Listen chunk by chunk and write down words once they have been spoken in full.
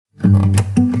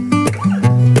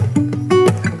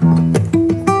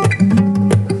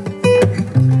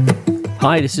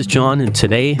Hi, this is John, and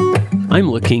today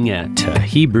I'm looking at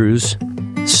Hebrews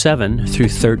 7 through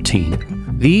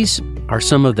 13. These are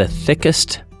some of the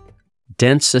thickest,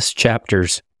 densest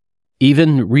chapters.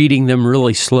 Even reading them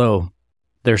really slow,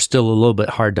 they're still a little bit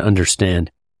hard to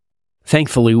understand.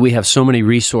 Thankfully, we have so many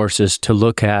resources to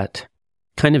look at,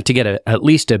 kind of to get at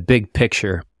least a big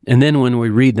picture. And then when we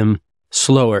read them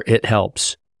slower, it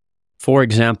helps. For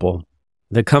example,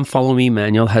 the Come Follow Me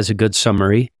manual has a good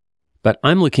summary, but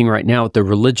I'm looking right now at the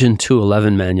Religion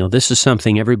 211 manual. This is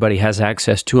something everybody has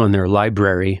access to on their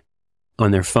library,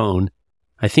 on their phone.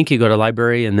 I think you go to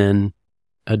library and then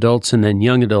adults and then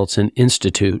young adults and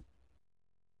institute.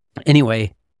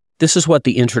 Anyway, this is what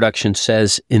the introduction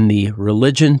says in the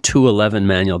Religion 211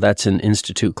 manual. That's an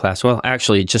institute class. Well,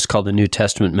 actually, it's just called the New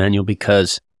Testament manual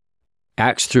because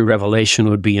Acts through Revelation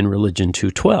would be in Religion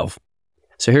 212.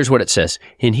 So here's what it says.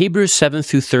 In Hebrews 7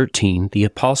 through 13, the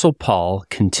Apostle Paul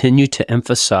continued to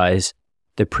emphasize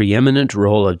the preeminent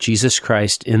role of Jesus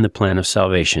Christ in the plan of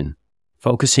salvation,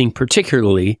 focusing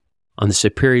particularly on the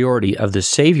superiority of the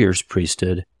Savior's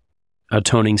priesthood,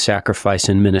 atoning sacrifice,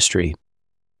 and ministry.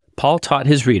 Paul taught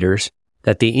his readers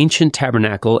that the ancient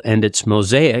tabernacle and its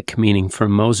Mosaic, meaning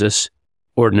from Moses,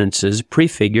 ordinances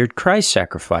prefigured Christ's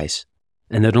sacrifice,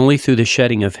 and that only through the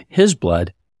shedding of his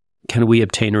blood can we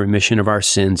obtain a remission of our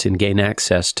sins and gain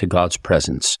access to God's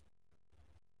presence.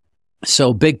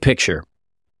 So, big picture.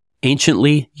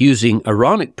 Anciently, using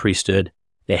Aaronic priesthood,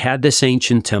 they had this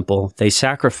ancient temple, they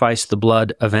sacrificed the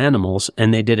blood of animals,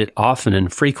 and they did it often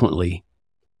and frequently.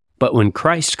 But when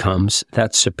Christ comes,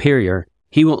 that's superior,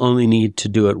 he will only need to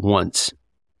do it once.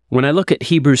 When I look at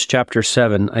Hebrews chapter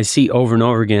 7, I see over and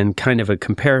over again kind of a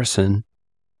comparison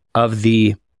of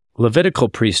the levitical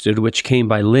priesthood, which came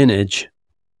by lineage,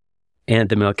 and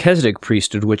the Melchizedek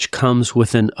priesthood, which comes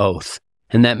with an oath.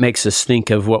 And that makes us think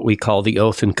of what we call the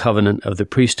oath and covenant of the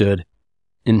priesthood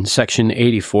in section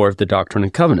 84 of the Doctrine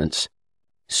and Covenants.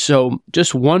 So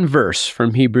just one verse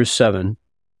from Hebrews 7,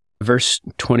 verse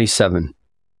 27.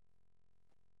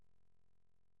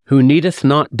 Who needeth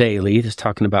not daily, this is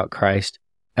talking about Christ,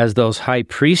 as those high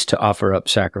priests to offer up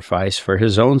sacrifice for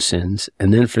his own sins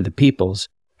and then for the people's.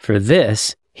 For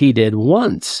this he did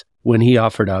once when he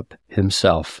offered up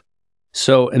himself.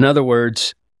 So, in other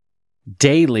words,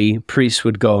 daily priests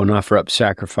would go and offer up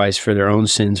sacrifice for their own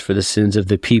sins, for the sins of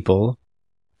the people.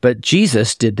 But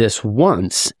Jesus did this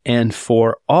once and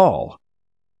for all.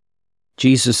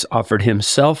 Jesus offered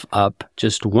himself up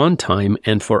just one time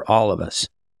and for all of us.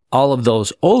 All of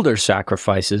those older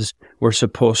sacrifices were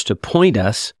supposed to point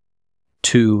us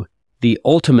to the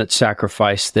ultimate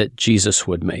sacrifice that Jesus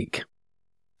would make.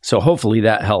 So hopefully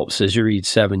that helps. As you read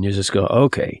 7, you just go,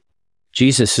 okay,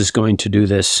 Jesus is going to do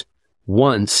this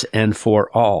once and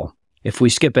for all. If we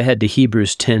skip ahead to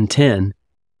Hebrews 10:10,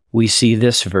 we see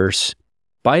this verse,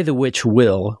 by the which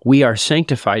will we are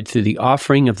sanctified through the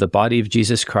offering of the body of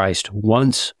Jesus Christ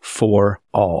once for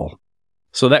all.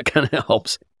 So that kind of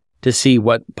helps to see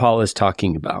what Paul is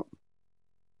talking about.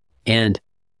 And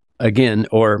again,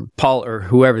 or Paul or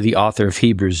whoever the author of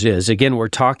Hebrews is, again, we're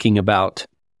talking about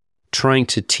trying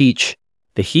to teach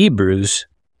the Hebrews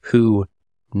who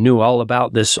knew all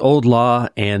about this old law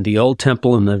and the old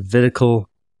temple and the levitical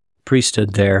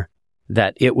priesthood there,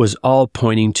 that it was all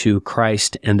pointing to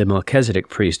Christ and the Melchizedek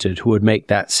priesthood who would make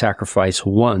that sacrifice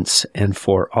once and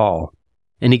for all.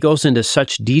 And he goes into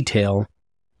such detail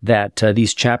that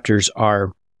these chapters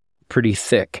are pretty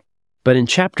thick. But in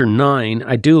chapter 9,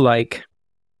 I do like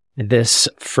this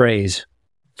phrase,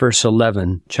 verse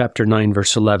 11, chapter 9,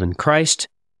 verse 11,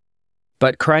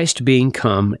 But Christ being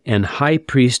come, and high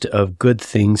priest of good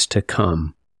things to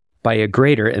come, by a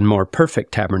greater and more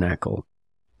perfect tabernacle,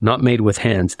 not made with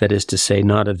hands, that is to say,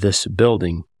 not of this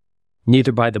building,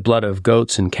 neither by the blood of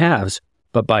goats and calves,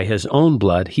 but by his own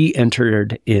blood he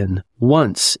entered in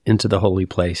once into the holy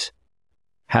place,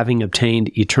 having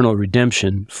obtained eternal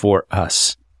redemption for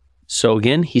us. So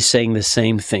again, he's saying the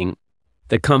same thing.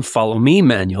 The Come Follow Me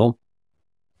manual,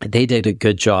 they did a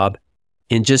good job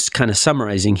in just kind of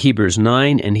summarizing Hebrews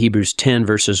 9 and Hebrews 10,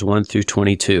 verses 1 through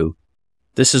 22.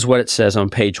 This is what it says on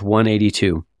page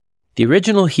 182. The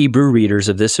original Hebrew readers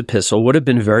of this epistle would have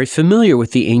been very familiar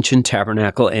with the ancient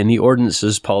tabernacle and the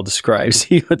ordinances Paul describes,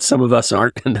 but some of us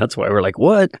aren't, and that's why we're like,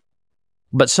 what?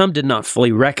 But some did not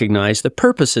fully recognize the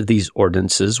purpose of these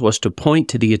ordinances was to point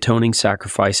to the atoning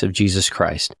sacrifice of Jesus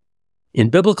Christ. In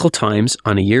biblical times,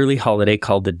 on a yearly holiday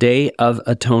called the Day of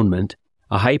Atonement,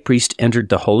 a high priest entered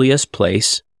the holiest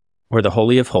place, or the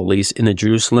Holy of Holies, in the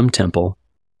Jerusalem temple,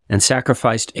 and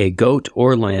sacrificed a goat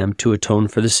or lamb to atone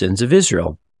for the sins of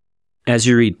Israel. As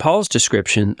you read Paul's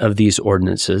description of these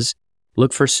ordinances,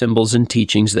 Look for symbols and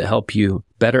teachings that help you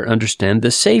better understand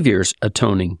the Savior's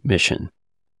atoning mission.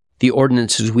 The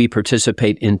ordinances we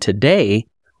participate in today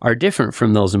are different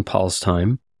from those in Paul's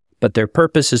time, but their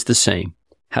purpose is the same.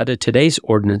 How do today's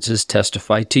ordinances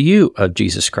testify to you of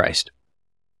Jesus Christ?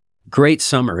 Great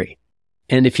summary.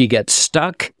 And if you get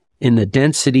stuck in the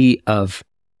density of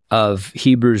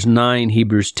Hebrews 9,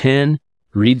 Hebrews 10,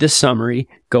 read the summary,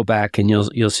 go back, and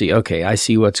you'll see, okay, I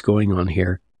see what's going on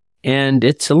here. And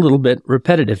it's a little bit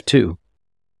repetitive too.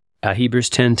 Hebrews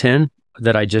 10:10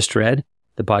 that I just read,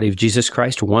 the body of Jesus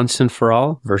Christ once and for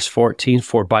all. Verse 14,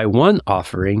 for by one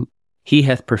offering he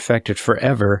hath perfected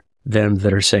forever them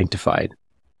that are sanctified.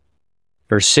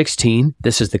 Verse 16,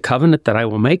 this is the covenant that I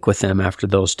will make with them after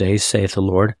those days, saith the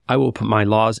Lord. I will put my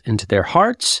laws into their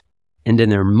hearts, and in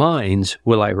their minds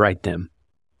will I write them.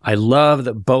 I love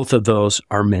that both of those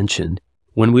are mentioned.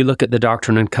 When we look at the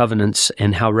Doctrine and Covenants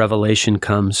and how Revelation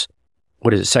comes,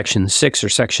 what is it, section 6 or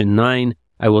section 9?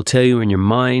 I will tell you in your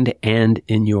mind and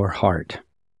in your heart.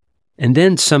 And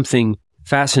then something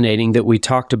fascinating that we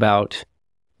talked about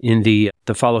in the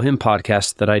Follow Him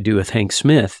podcast that I do with Hank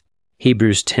Smith,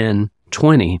 Hebrews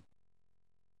 10:20.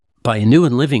 By a new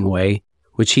and living way,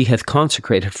 which he hath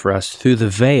consecrated for us through the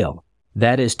veil,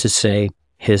 that is to say,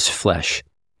 his flesh.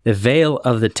 The veil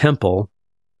of the temple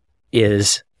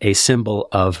is a symbol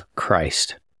of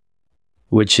Christ,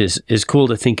 which is cool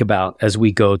to think about as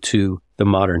we go to the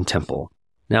modern temple.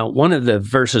 Now, one of the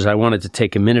verses I wanted to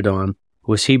take a minute on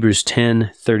was Hebrews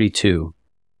 10:32.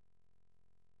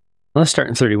 Let's start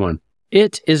in 31.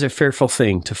 It is a fearful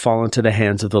thing to fall into the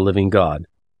hands of the living God,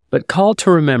 but call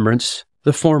to remembrance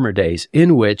the former days,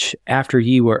 in which, after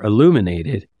ye were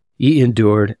illuminated, ye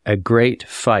endured a great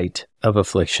fight of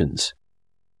afflictions.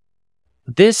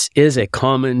 This is a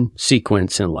common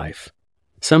sequence in life.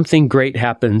 Something great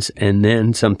happens, and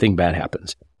then something bad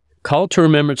happens. Call to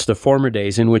remembrance the former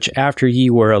days, in which, after ye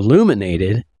were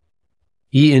illuminated,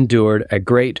 ye endured a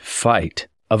great fight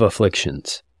of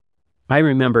afflictions. I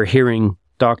remember hearing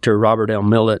Dr. Robert L.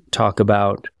 Millett talk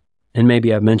about, and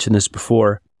maybe I've mentioned this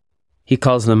before, he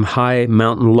calls them high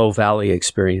mountain, low valley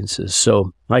experiences.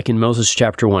 So, like in Moses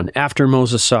chapter 1, after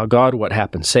Moses saw God, what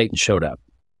happened? Satan showed up.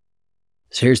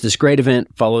 So here's this great event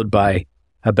followed by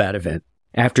a bad event.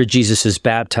 After Jesus is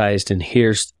baptized and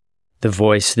hears the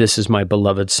voice, this is my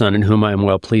beloved Son in whom I am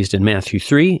well pleased in Matthew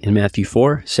 3, in Matthew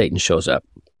 4, Satan shows up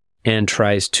and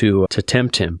tries to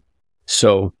tempt him.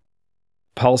 So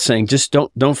Paul's saying, just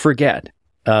don't forget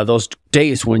those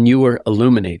days when you were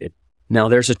illuminated. Now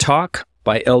there's a talk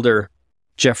by Elder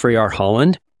Jeffrey R.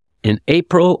 Holland in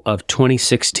April of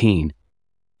 2016.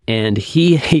 And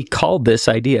he called this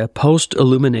idea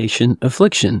post-illumination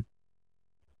affliction.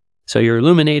 So you're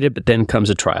illuminated, but then comes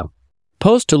a trial.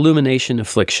 Post-illumination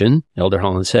affliction, Elder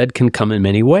Holland said, can come in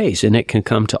many ways, and it can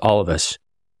come to all of us.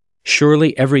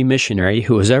 Surely every missionary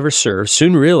who has ever served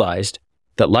soon realized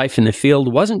that life in the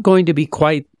field wasn't going to be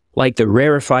quite like the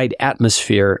rarefied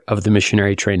atmosphere of the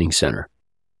missionary training center.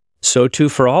 So too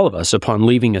for all of us upon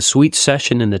leaving a sweet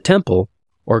session in the temple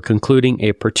or concluding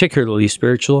a particularly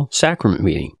spiritual sacrament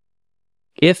meeting.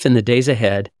 If in the days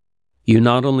ahead you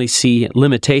not only see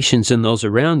limitations in those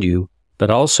around you, but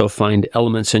also find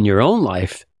elements in your own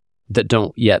life that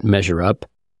don't yet measure up,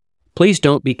 please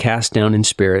don't be cast down in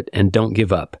spirit and don't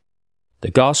give up. The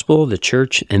gospel, the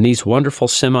church, and these wonderful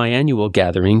semi-annual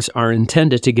gatherings are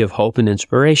intended to give hope and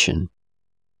inspiration.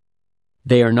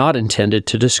 They are not intended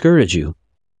to discourage you.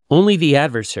 Only the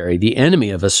adversary, the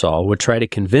enemy of us all, would try to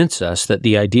convince us that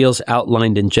the ideals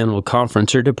outlined in General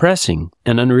Conference are depressing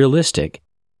and unrealistic,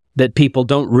 that people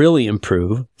don't really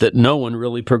improve, that no one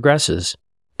really progresses.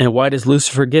 And why does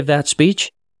Lucifer give that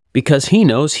speech? Because he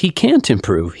knows he can't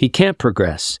improve, he can't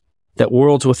progress, that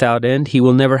worlds without end, he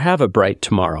will never have a bright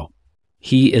tomorrow.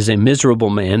 He is a miserable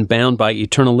man bound by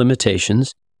eternal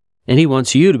limitations, and he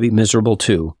wants you to be miserable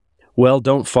too. Well,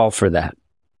 don't fall for that.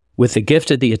 With the gift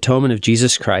of the atonement of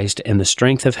Jesus Christ and the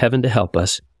strength of heaven to help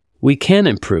us, we can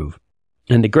improve.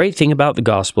 And the great thing about the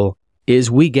gospel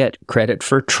is we get credit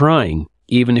for trying,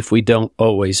 even if we don't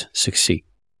always succeed.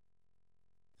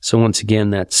 So once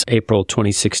again, that's April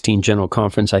 2016 General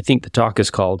Conference. I think the talk is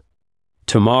called,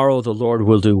 Tomorrow the Lord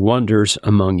Will Do Wonders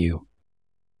Among You.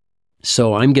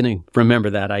 So I'm going to remember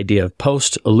that idea of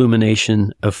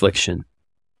post-illumination affliction.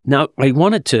 Now, I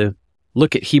wanted to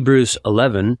look at Hebrews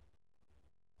 11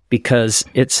 because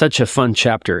it's such a fun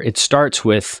chapter. It starts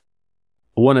with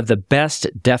one of the best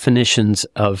definitions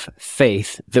of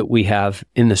faith that we have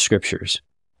in the Scriptures.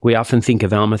 We often think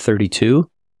of Alma 32,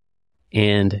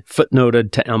 and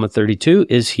footnoted to Alma 32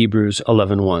 is Hebrews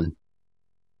 11:1,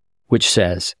 which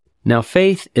says, Now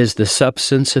faith is the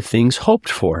substance of things hoped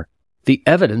for, the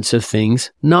evidence of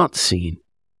things not seen.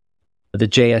 The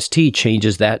JST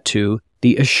changes that to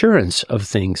the assurance of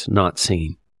things not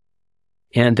seen.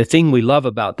 And the thing we love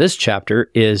about this chapter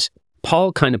is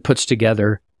Paul kind of puts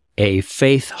together a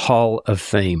faith hall of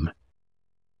fame.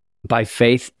 By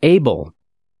faith, Abel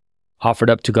offered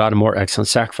up to God a more excellent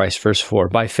sacrifice, verse 4.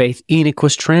 By faith, Enoch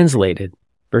was translated,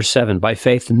 verse 7. By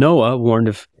faith, Noah, warned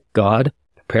of God,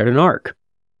 prepared an ark.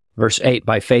 Verse 8,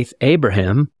 by faith,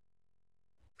 Abraham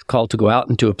was called to go out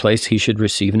into a place he should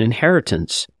receive an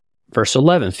inheritance. Verse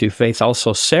 11, through faith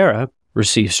also Sarah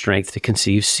received strength to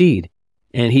conceive seed.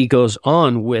 And he goes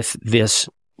on with this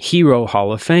hero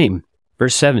hall of fame.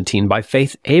 Verse 17, by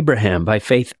faith Abraham, by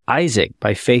faith Isaac,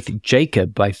 by faith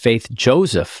Jacob, by faith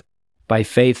Joseph, by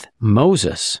faith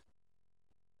Moses,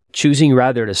 choosing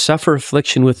rather to suffer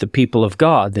affliction with the people of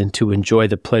God than to enjoy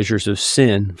the pleasures of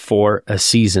sin for a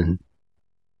season.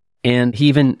 And he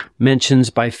even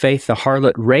mentions by faith the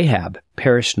harlot Rahab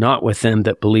perished not with them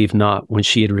that believed not when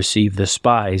she had received the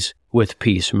spies with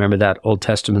peace. Remember that Old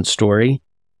Testament story?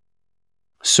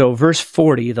 So verse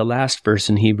 40, the last verse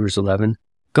in Hebrews 11,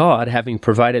 God having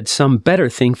provided some better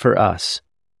thing for us,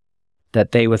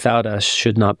 that they without us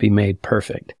should not be made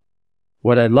perfect.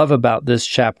 What I love about this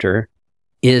chapter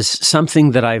is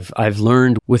something that I've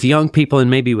learned with young people and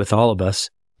maybe with all of us,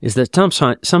 is that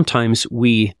sometimes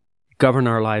we govern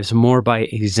our lives more by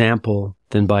example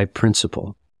than by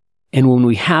principle. And when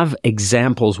we have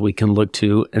examples we can look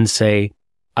to and say,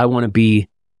 I want to be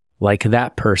like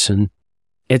that person,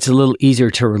 it's a little easier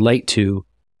to relate to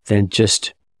than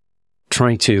just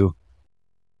trying to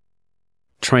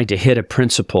hit a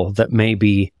principle that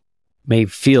may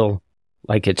feel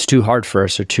like it's too hard for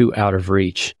us or too out of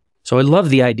reach. So I love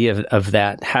the idea of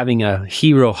that, having a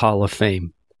hero hall of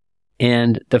fame.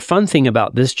 And the fun thing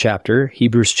about this chapter,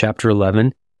 Hebrews chapter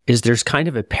 11, is there's kind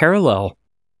of a parallel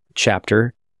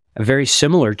chapter, a very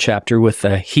similar chapter with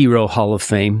the hero hall of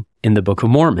fame in the Book of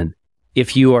Mormon.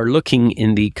 If you are looking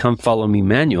in the Come Follow Me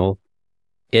manual,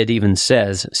 it even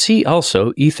says, see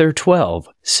also Ether 12,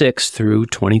 6 through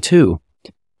 22.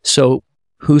 So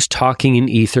who's talking in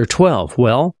Ether 12?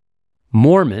 Well,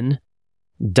 Mormon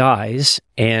dies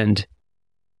and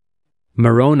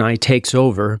Moroni takes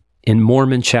over in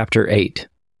Mormon chapter 8.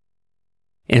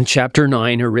 And chapter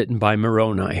 9 are written by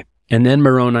Moroni. And then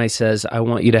Moroni says, I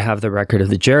want you to have the record of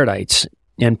the Jaredites.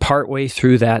 And partway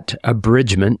through that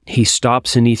abridgment, he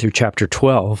stops in Ether chapter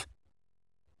 12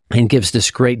 and gives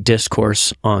this great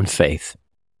discourse on faith.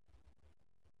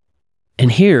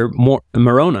 And here,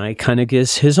 Moroni kind of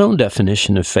gives his own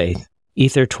definition of faith.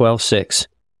 Ether 12:6.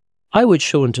 I would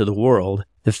show unto the world,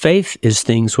 the faith is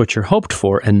things which are hoped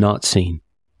for and not seen.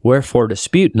 Wherefore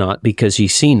dispute not, because ye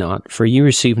see not, for ye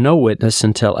receive no witness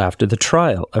until after the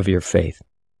trial of your faith.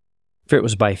 For it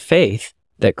was by faith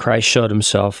that Christ showed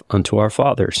himself unto our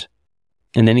fathers.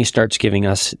 And then he starts giving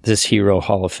us this hero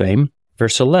hall of fame.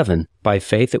 Verse 11, by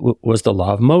faith it was the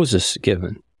law of Moses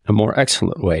given, a more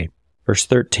excellent way. Verse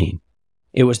 13,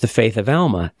 it was the faith of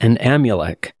Alma and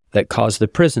Amulek that caused the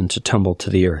prison to tumble to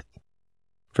the earth.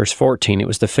 Verse 14, it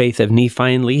was the faith of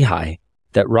Nephi and Lehi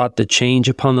that wrought the change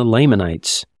upon the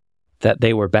Lamanites, that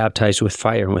they were baptized with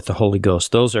fire and with the Holy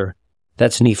Ghost.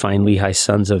 That's Nephi and Lehi,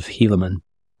 sons of Helaman.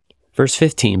 Verse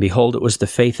 15, behold, it was the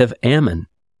faith of Ammon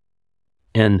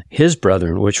and his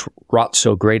brethren, which wrought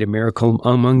so great a miracle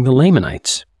among the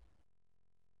Lamanites.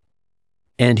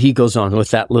 And he goes on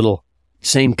with that little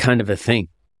same kind of a thing.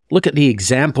 Look at the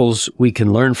examples we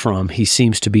can learn from, he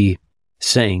seems to be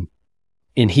saying,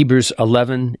 in Hebrews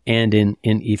 11 and in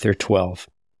Ether 12.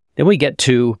 Then we get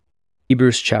to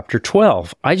Hebrews chapter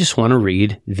 12. I just want to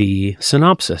read the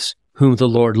synopsis. Whom the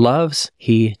Lord loves,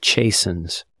 he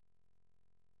chastens.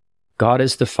 God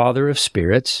is the Father of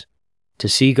spirits. To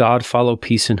see God follow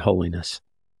peace and holiness.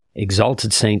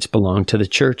 Exalted saints belong to the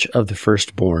church of the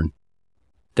firstborn.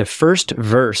 The first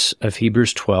verse of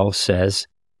Hebrews 12 says,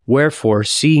 wherefore,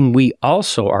 seeing we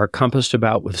also are compassed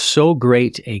about with so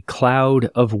great a cloud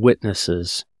of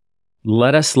witnesses,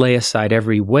 let us lay aside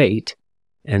every weight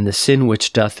and the sin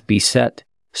which doth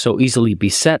so easily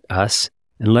beset us,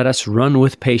 and let us run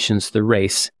with patience the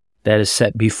race that is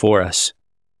set before us.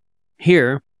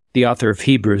 Here, the author of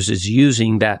Hebrews is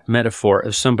using that metaphor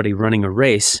of somebody running a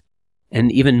race and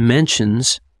even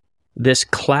mentions this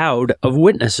cloud of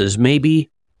witnesses. Maybe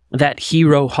that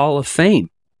hero hall of fame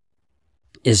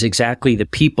is exactly the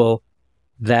people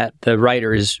that the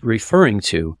writer is referring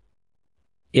to.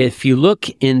 If you look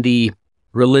in the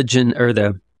religion, or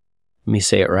the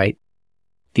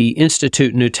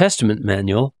Institute New Testament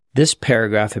manual, this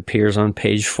paragraph appears on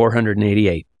page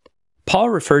 488. Paul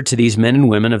referred to these men and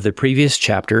women of the previous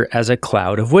chapter as a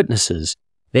cloud of witnesses.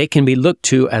 They can be looked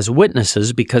to as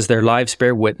witnesses because their lives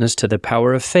bear witness to the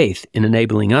power of faith in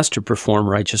enabling us to perform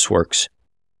righteous works.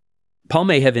 Paul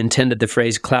may have intended the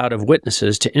phrase cloud of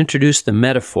witnesses to introduce the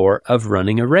metaphor of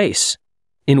running a race,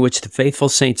 in which the faithful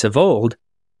saints of old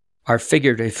are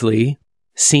figuratively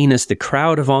seen as the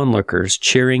crowd of onlookers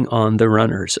cheering on the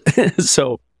runners.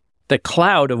 So the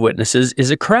cloud of witnesses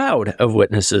is a crowd of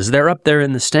witnesses. They're up there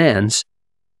in the stands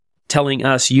telling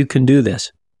us, you can do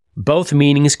this. Both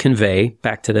meanings convey,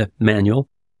 back to the manual,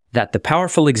 that the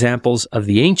powerful examples of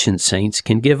the ancient saints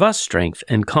can give us strength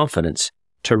and confidence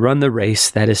to run the race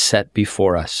that is set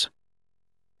before us.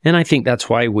 And I think that's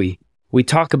why we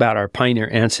talk about our pioneer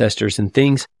ancestors and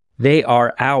things. They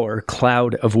are our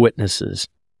cloud of witnesses,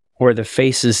 or the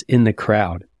faces in the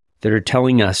crowd that are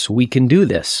telling us we can do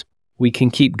this, we can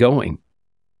keep going,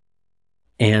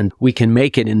 and we can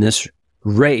make it in this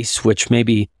race, which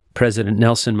maybe President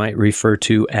Nelson might refer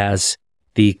to as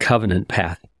the covenant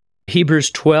path. Hebrews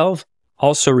 12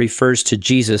 also refers to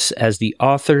Jesus as the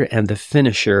author and the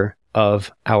finisher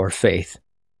of our faith.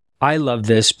 I love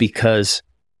this because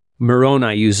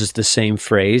Moroni uses the same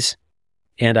phrase,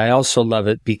 and I also love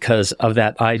it because of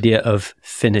that idea of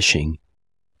finishing.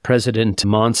 President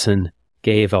Monson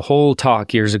gave a whole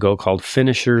talk years ago called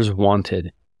Finishers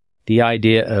Wanted. The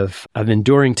idea of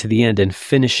enduring to the end and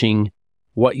finishing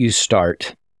what you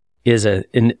start is an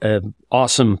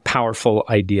awesome, powerful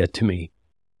idea to me.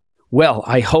 Well,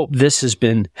 I hope this has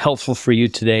been helpful for you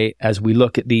today as we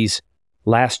look at these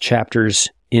last chapters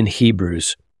in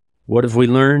Hebrews. What have we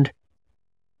learned?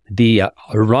 The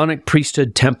Aaronic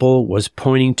priesthood temple was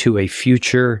pointing to a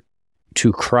future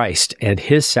to Christ and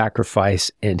his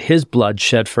sacrifice and his blood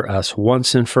shed for us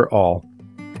once and for all,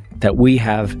 that we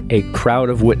have a crowd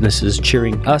of witnesses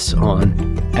cheering us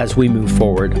on as we move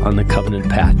forward on the covenant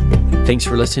path. Thanks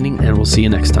for listening, and we'll see you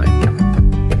next time.